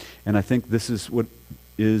 years. And I think this is what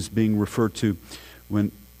is being referred to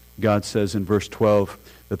when God says in verse 12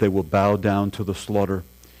 that they will bow down to the slaughter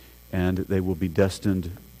and they will be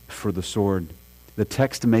destined for the sword. The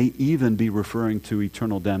text may even be referring to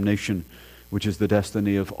eternal damnation, which is the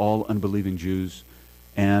destiny of all unbelieving Jews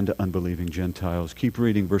and unbelieving Gentiles. Keep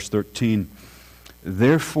reading verse 13.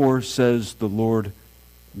 Therefore says the Lord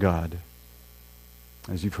God.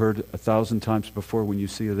 As you've heard 1,000 times before, when you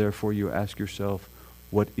see a therefore, you ask yourself,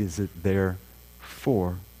 what is it there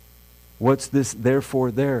for? What's this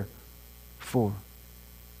therefore there for?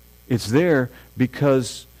 It's there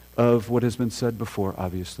because of what has been said before,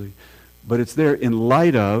 obviously. But it's there in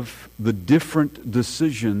light of the different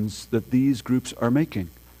decisions that these groups are making.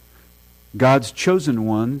 God's chosen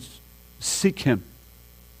ones seek him.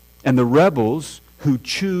 And the rebels who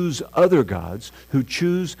choose other gods, who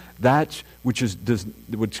choose that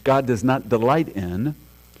which God does not delight in,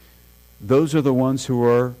 those are the ones who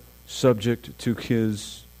are subject to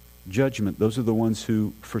his judgment. Those are the ones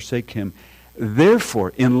who forsake him.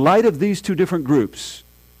 Therefore, in light of these two different groups,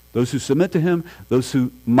 those who submit to him, those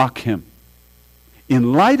who mock him,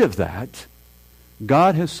 in light of that,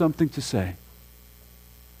 God has something to say.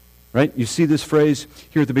 Right? You see this phrase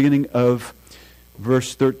here at the beginning of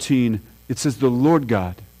verse 13. It says the Lord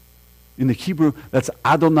God. In the Hebrew, that's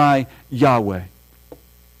Adonai Yahweh.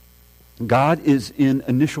 God is in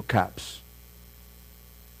initial caps.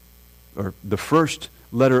 Or the first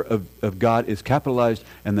letter of God is capitalized,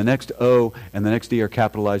 and the next O and the next D are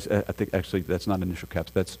capitalized. I think actually that's not initial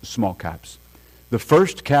caps, that's small caps. The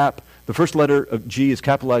first letter of G is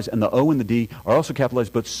capitalized, and the O and the D are also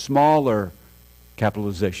capitalized, but smaller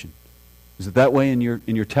capitalization. Is it that way in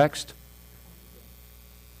your text?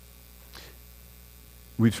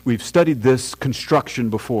 We've studied this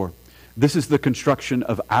construction before. This is the construction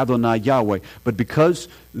of Adonai Yahweh. But because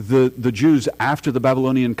the Jews, after the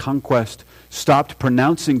Babylonian conquest, stopped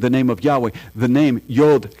pronouncing the name of Yahweh, the name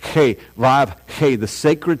Yod, He, Vav, He, the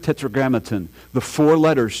sacred tetragrammaton, the 4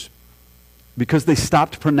 letters, because they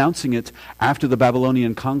stopped pronouncing it after the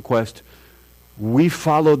Babylonian conquest, we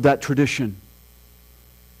followed that tradition.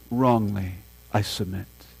 Wrongly, I submit.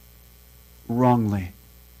 Wrongly.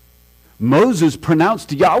 Moses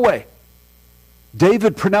pronounced Yahweh.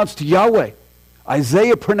 David pronounced Yahweh.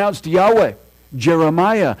 Isaiah pronounced Yahweh.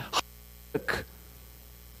 Jeremiah,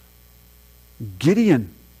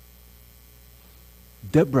 Gideon,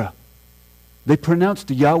 Deborah. They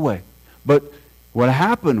pronounced Yahweh. But what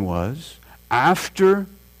happened was, after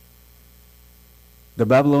the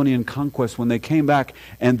Babylonian conquest, when they came back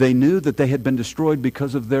and they knew that they had been destroyed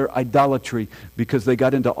because of their idolatry, because they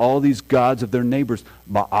got into all these gods of their neighbors,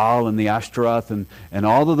 Baal and the Ashtaroth and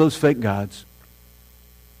all of those fake gods,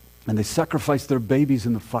 and they sacrificed their babies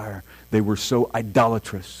in the fire. They were so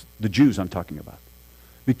idolatrous. The Jews I'm talking about.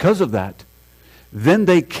 Because of that, then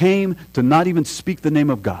they came to not even speak the name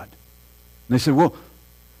of God. And they said, well,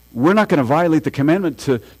 we're not going to violate the commandment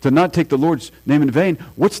to not take the Lord's name in vain.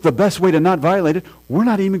 What's the best way to not violate it? We're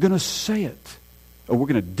not even going to say it. Or we're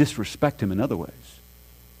going to disrespect him in other ways.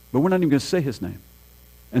 But we're not even going to say his name.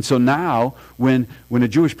 And so now, when a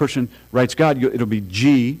Jewish person writes God, it'll be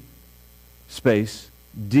G space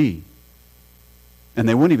D. And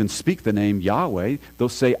they won't even speak the name Yahweh. They'll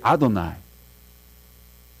say Adonai.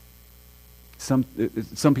 Some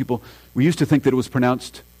people, we used to think that it was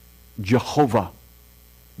pronounced Jehovah.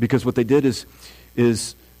 Because what they did is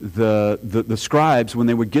the scribes, when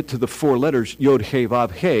they would get to the 4 letters, Yod, He,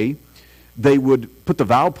 Vav, He, they would put the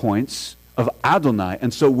vowel points of Adonai.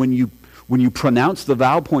 And so when you pronounce the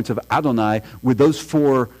vowel points of Adonai with those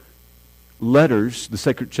 4 letters, the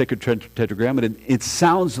sacred tetragrammaton, it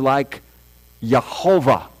sounds like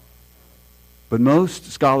Yehovah. But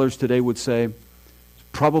most scholars today would say it's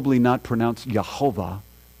probably not pronounced Yehovah.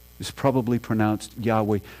 It's probably pronounced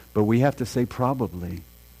Yahweh. But we have to say probably,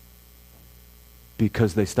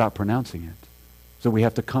 because they stopped pronouncing it. So we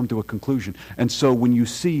have to come to a conclusion. And so when you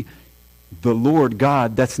see the Lord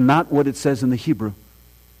God, that's not what it says in the Hebrew.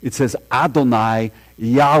 It says Adonai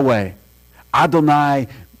Yahweh. Adonai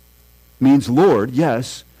means Lord,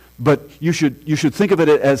 yes, but you should think of it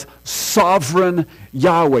as sovereign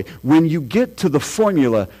Yahweh. When you get to the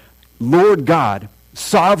formula, Lord God,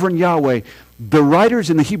 sovereign Yahweh, the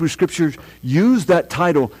writers in the Hebrew Scriptures use that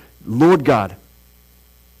title, Lord God,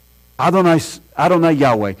 Adonai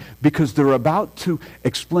Yahweh, because they're about to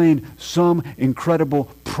explain some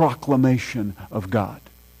incredible proclamation of God.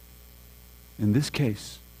 In this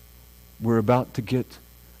case, we're about to get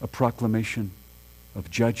a proclamation of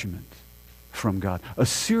judgment from God. A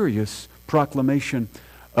serious proclamation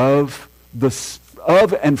of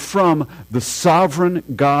and from the sovereign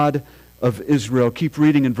God of Israel. Keep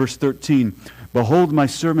reading in verse 13. Behold, my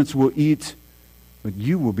servants will eat, but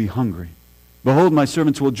you will be hungry. Behold, my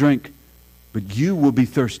servants will drink, but you will be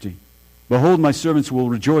thirsty. Behold, my servants will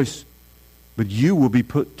rejoice, but you will be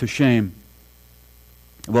put to shame.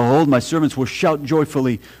 Behold, my servants will shout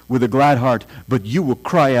joyfully with a glad heart, but you will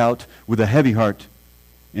cry out with a heavy heart,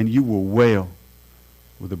 and you will wail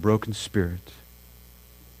with a broken spirit.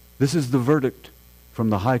 This is the verdict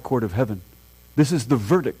from the high court of heaven. This is the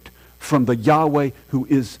verdict from the Yahweh who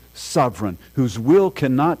is sovereign, whose will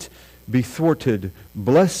cannot be thwarted.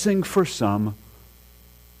 Blessing for some,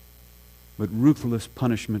 but ruthless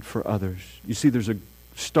punishment for others. You see, there's a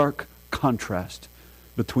stark contrast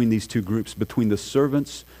between these two groups, between the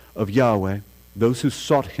servants of Yahweh, those who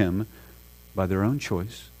sought him by their own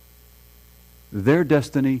choice. Their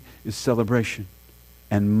destiny is celebration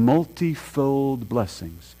and multifold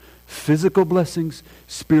blessings. Physical blessings,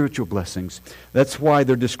 spiritual blessings. That's why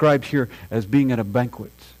they're described here as being at a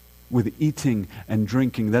banquet with eating and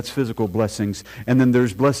drinking. That's physical blessings. And then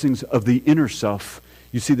there's blessings of the inner self.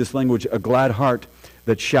 You see this language, a glad heart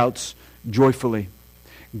that shouts joyfully.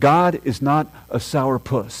 God is not a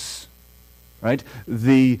sourpuss. right?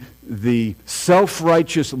 The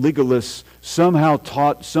self-righteous legalists somehow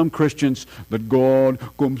taught some Christians that God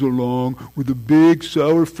comes along with a big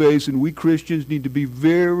sour face and we Christians need to be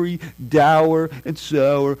very dour and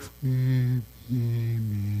sour.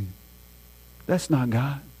 That's not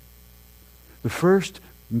God. The first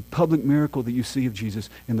public miracle that you see of Jesus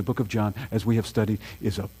in the book of John, as we have studied,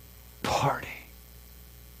 is a party.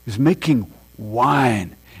 He's making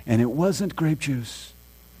wine, and it wasn't grape juice.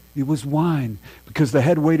 It was wine, because the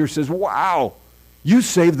head waiter says, wow, you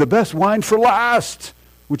saved the best wine for last,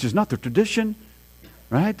 which is not the tradition,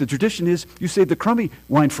 right? The tradition is you save the crummy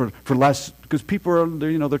wine for last, because people are,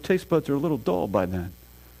 their taste buds are a little dull by then.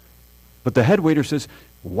 But the head waiter says,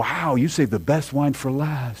 wow, you saved the best wine for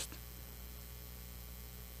last.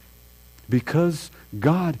 Because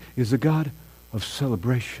God is a God of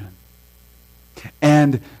celebration.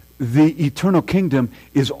 And the eternal kingdom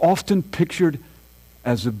is often pictured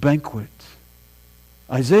as a banquet.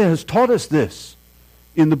 Isaiah has taught us this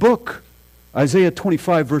in the book. Isaiah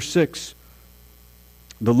 25, verse 6.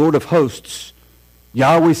 The Lord of hosts,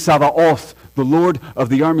 Yahweh Sabaoth, the Lord of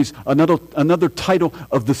the armies, another title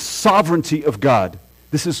of the sovereignty of God.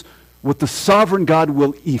 This is what the sovereign God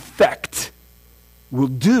will effect, will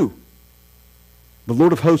do. The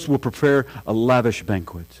Lord of hosts will prepare a lavish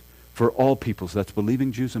banquet for all peoples, that's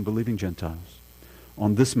believing Jews and believing Gentiles,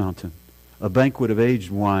 on this mountain, a banquet of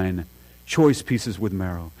aged wine, choice pieces with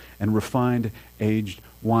marrow, and refined aged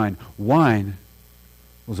wine. Wine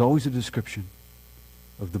was always a description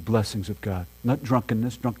of the blessings of God, not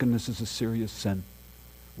drunkenness. Drunkenness is a serious sin.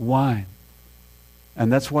 Wine.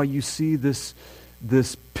 And that's why you see this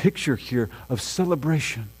picture here of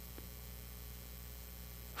celebration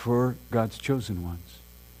for God's chosen ones,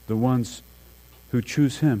 the ones who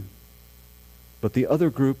choose Him. But the other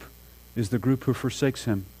group is the group who forsakes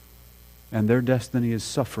Him, and their destiny is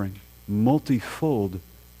suffering, multifold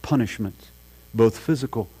punishment, both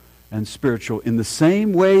physical and spiritual, in the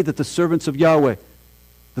same way that the servants of Yahweh,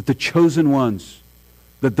 that the chosen ones,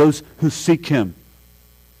 that those who seek Him,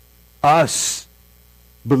 us,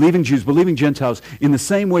 believing Jews, believing Gentiles, in the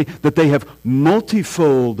same way that they have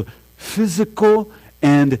multifold physical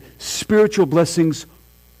and spiritual blessings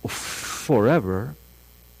forever.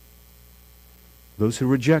 Those who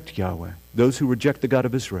reject Yahweh, those who reject the God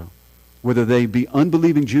of Israel, whether they be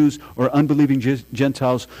unbelieving Jews or unbelieving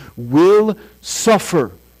Gentiles, will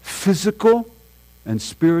suffer physical and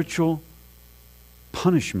spiritual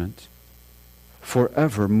punishment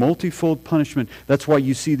forever. Multifold punishment. That's why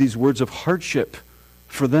you see these words of hardship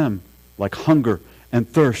for them, like hunger and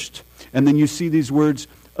thirst. And then you see these words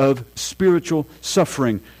of spiritual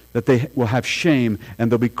suffering, that they will have shame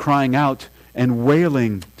and they'll be crying out and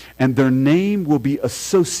wailing, and their name will be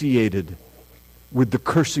associated with the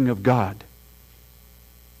cursing of God.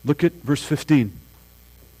 Look at verse 15.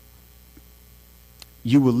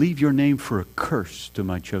 You will leave your name for a curse to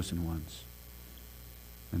my chosen ones.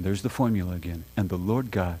 And there's the formula again. And the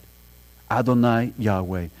Lord God, Adonai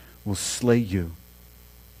Yahweh, will slay you.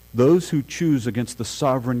 Those who choose against the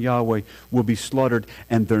sovereign Yahweh will be slaughtered,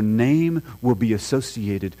 and their name will be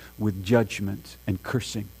associated with judgment and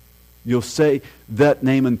cursing. You'll say that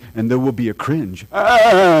name, and there will be a cringe.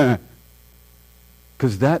 Because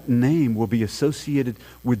that name will be associated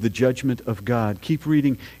with the judgment of God. Keep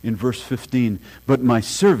reading in verse 15. But my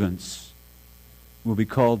servants will be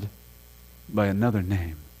called by another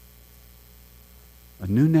name. A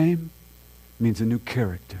new name means a new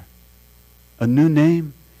character. A new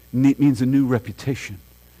name means a new reputation.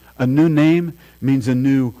 A new name means a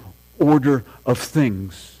new order of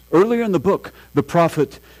things. Earlier in the book, the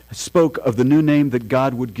prophet spoke of the new name that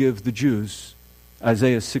God would give the Jews.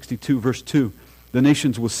 Isaiah 62, verse 2. The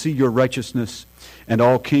nations will see your righteousness, and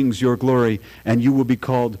all kings your glory, and you will be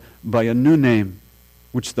called by a new name,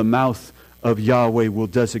 which the mouth of Yahweh will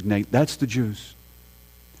designate. That's the Jews.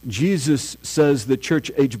 Jesus says that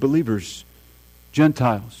church-age believers,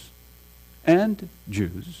 Gentiles, and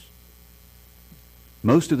Jews,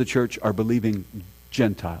 most of the church are believing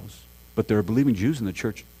Gentiles, but there are believing Jews in the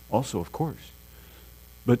church also, of course.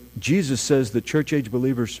 But Jesus says that church-age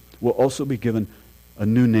believers will also be given a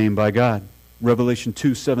new name by God. Revelation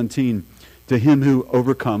 2:17, to him who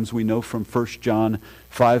overcomes, we know from 1 John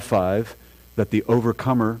 5:5 that the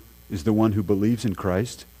overcomer is the one who believes in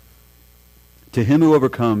Christ. To him who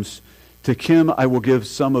overcomes, to him I will give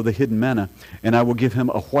some of the hidden manna, and I will give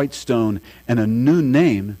him a white stone and a new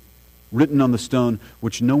name written on the stone,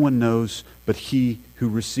 which no one knows but he who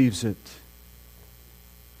receives it.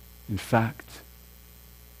 In fact,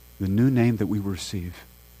 the new name that we will receive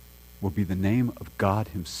will be the name of God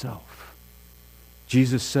Himself.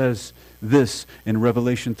 Jesus says this in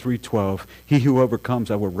Revelation 3:12, "He who overcomes,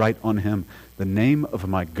 I will write on him the name of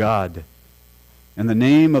my God and the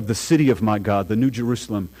name of the city of my God, the New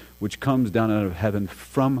Jerusalem, which comes down out of heaven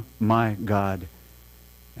from my God,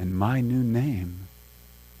 and my new name."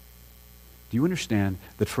 Do you understand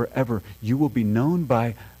that forever you will be known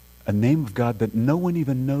by a name of God that no one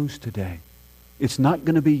even knows today? It's not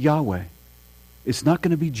going to be Yahweh. It's not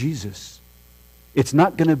going to be Jesus. It's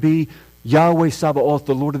not going to be Yahweh Sabaoth,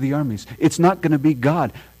 the Lord of the armies. It's not going to be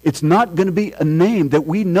God. It's not going to be a name that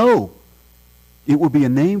we know. It will be a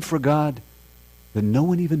name for God that no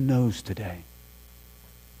one even knows today.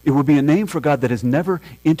 It will be a name for God that has never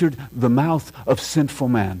entered the mouth of sinful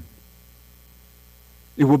man.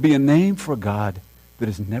 It will be a name for God that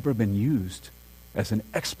has never been used as an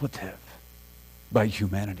expletive by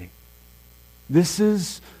humanity. This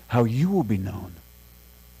is how you will be known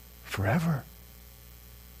forever,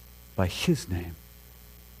 by His name.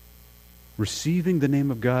 Receiving the name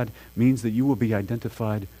of God means that you will be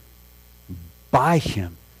identified by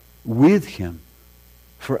Him, with Him,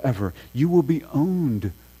 forever. You will be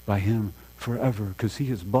owned by Him forever because He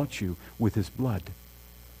has bought you with His blood.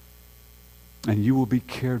 And you will be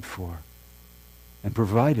cared for and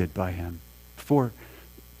provided by Him.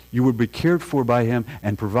 You will be cared for by Him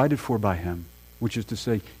and provided for by Him, which is to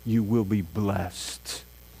say, you will be blessed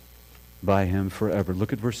by Him forever.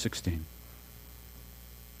 Look at verse 16.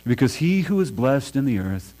 "Because he who is blessed in the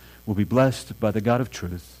earth will be blessed by the God of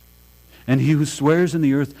truth, and he who swears in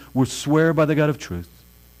the earth will swear by the God of truth,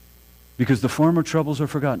 because the former troubles are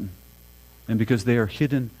forgotten, and because they are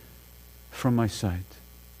hidden from my sight."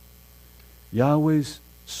 Yahweh's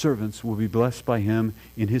servants will be blessed by Him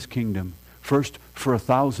in His kingdom, first for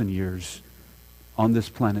 1,000 years on this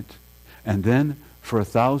planet, and then for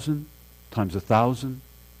 1,000 times 1,000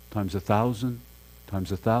 times 1,000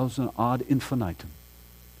 times 1,000 ad infinitum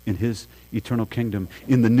in His eternal kingdom,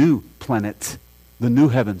 in the new planet, the new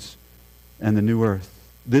heavens, and the new earth.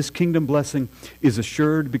 This kingdom blessing is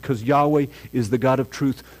assured because Yahweh is the God of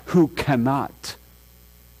truth who cannot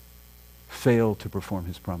fail to perform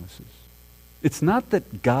His promises. It's not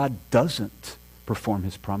that God doesn't perform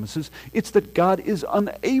His promises. It's that God is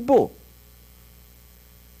unable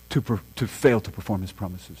to fail to perform His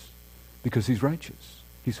promises because He's righteous.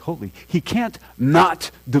 He's holy. He can't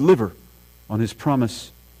not deliver on His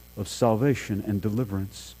promise of salvation and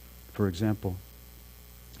deliverance. For example,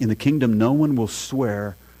 in the kingdom, no one will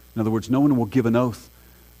swear. In other words, no one will give an oath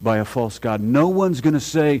by a false god. No one's going to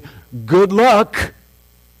say, "Good luck."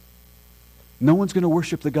 No one's going to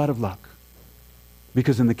worship the God of luck.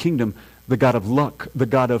 Because in the kingdom, the God of luck, the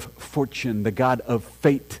God of fortune, the God of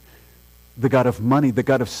fate, the God of money, the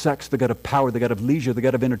God of sex, the God of power, the God of leisure, the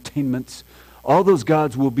God of entertainments, all those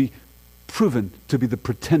gods will be proven to be the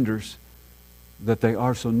pretenders that they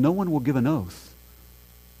are. So no one will give an oath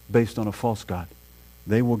based on a false god.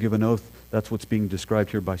 They will give an oath. That's what's being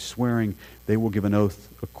described here by swearing. They will give an oath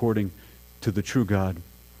according to the true God.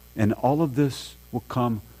 And all of this will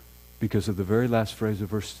come because of the very last phrase of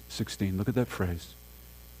verse 16. Look at that phrase.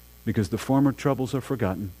 "Because the former troubles are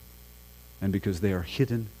forgotten, and because they are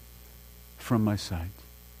hidden from my sight."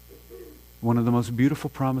 One of the most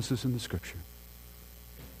beautiful promises in the Scripture.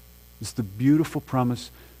 It's the beautiful promise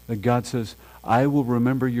that God says, "I will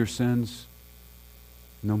remember your sins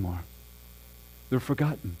no more." They're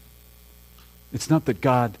forgotten. It's not that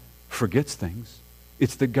God forgets things.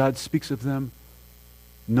 It's that God speaks of them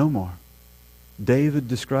no more. David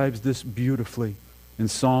describes this beautifully in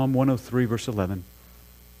Psalm 103, verse 11,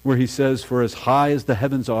 where he says, "For as high as the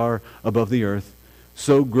heavens are above the earth,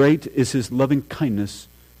 so great is His loving kindness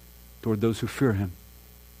toward those who fear Him.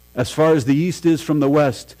 As far as the east is from the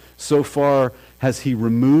west, so far has He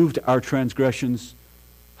removed our transgressions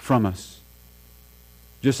from us."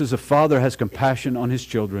 Just as a father has compassion on his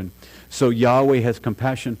children, so Yahweh has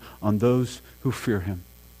compassion on those who fear Him.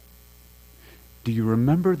 Do you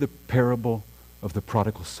remember the parable of the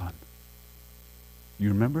prodigal son? You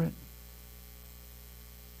remember it?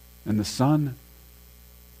 And the son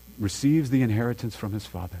receives the inheritance from his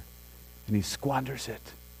father, and he squanders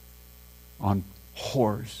it on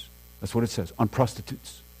whores. That's what it says, on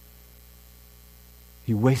prostitutes.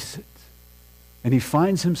 He wastes it. And he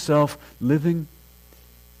finds himself living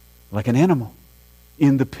like an animal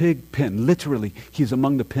in the pig pen. Literally, he's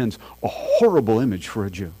among the pigs. A horrible image for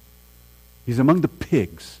a Jew. He's among the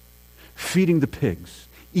pigs, feeding the pigs,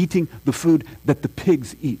 eating the food that the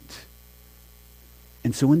pigs eat.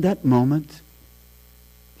 And so in that moment,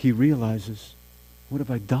 he realizes, what have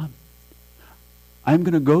I done? I'm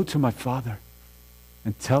going to go to my father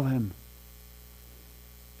and tell him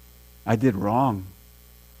I did wrong.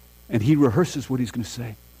 And he rehearses what he's going to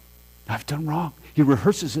say. I've done wrong. He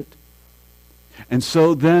rehearses it. And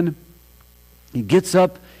so then he gets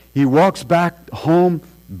up, he walks back home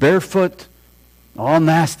barefoot, all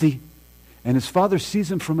nasty, and his father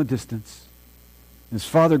sees him from a distance. His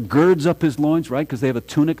father girds up his loins, right, because they have a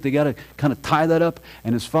tunic. They got to kind of tie that up.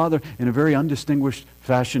 And his father, in a very undistinguished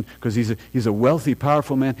fashion, because he's a wealthy,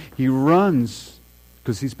 powerful man, he runs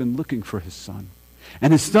because he's been looking for his son.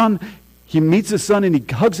 And his son, he meets his son and he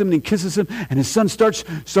hugs him and he kisses him. And his son starts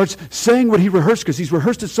saying what he rehearsed, because he's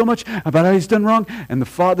rehearsed it so much about how he's done wrong. And the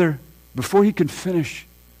father, before he can finish,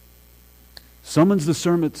 summons the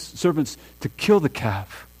servants to kill the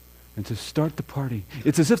calf and to start the party.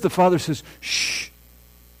 It's as if the father says, shh,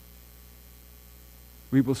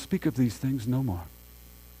 we will speak of these things no more,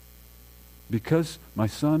 because my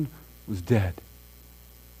son was dead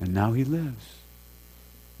and now he lives.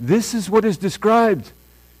 This is what is described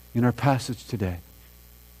in our passage today.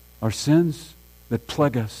 Our sins that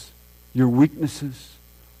plague us, your weaknesses.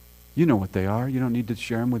 You know what they are. You don't need to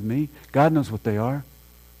share them with me. God knows what they are.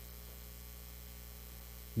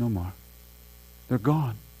 No more. They're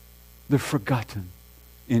gone. They're forgotten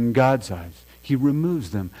in God's eyes. He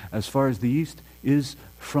removes them as far as the east is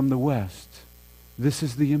from the west. This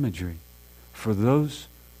is the imagery for those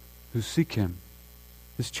who seek him,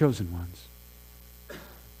 his chosen ones,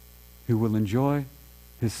 who will enjoy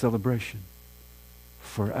his celebration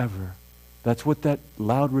forever. That's what that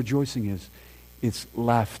loud rejoicing is. It's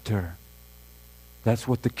laughter. That's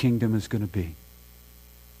what the kingdom is going to be.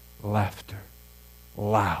 Laughter.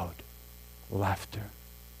 Loud laughter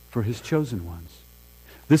for his chosen ones.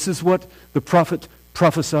 This is what the prophet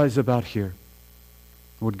prophesies about here.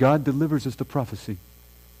 What God delivers as the prophecy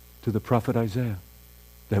to the prophet Isaiah,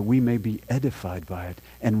 that we may be edified by it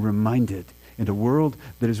and reminded in a world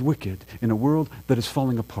that is wicked, in a world that is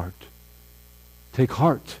falling apart. Take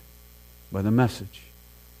heart by the message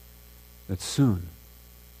that soon,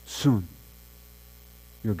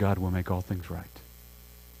 your God will make all things right.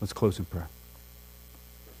 Let's close in prayer.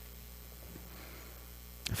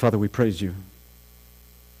 Father, we praise you.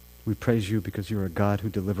 We praise you because you're a God who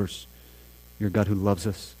delivers. You're a God who loves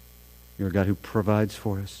us. You're a God who provides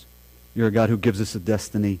for us. You're a God who gives us a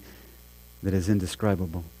destiny that is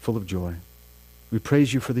indescribable, full of joy. We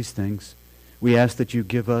praise you for these things. We ask that you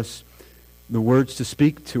give us the words to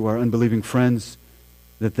speak to our unbelieving friends,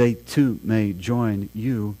 that they too may join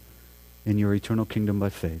you in your eternal kingdom by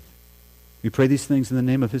faith. We pray these things in the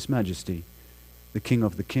name of his majesty, the King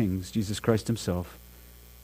of the kings, Jesus Christ himself.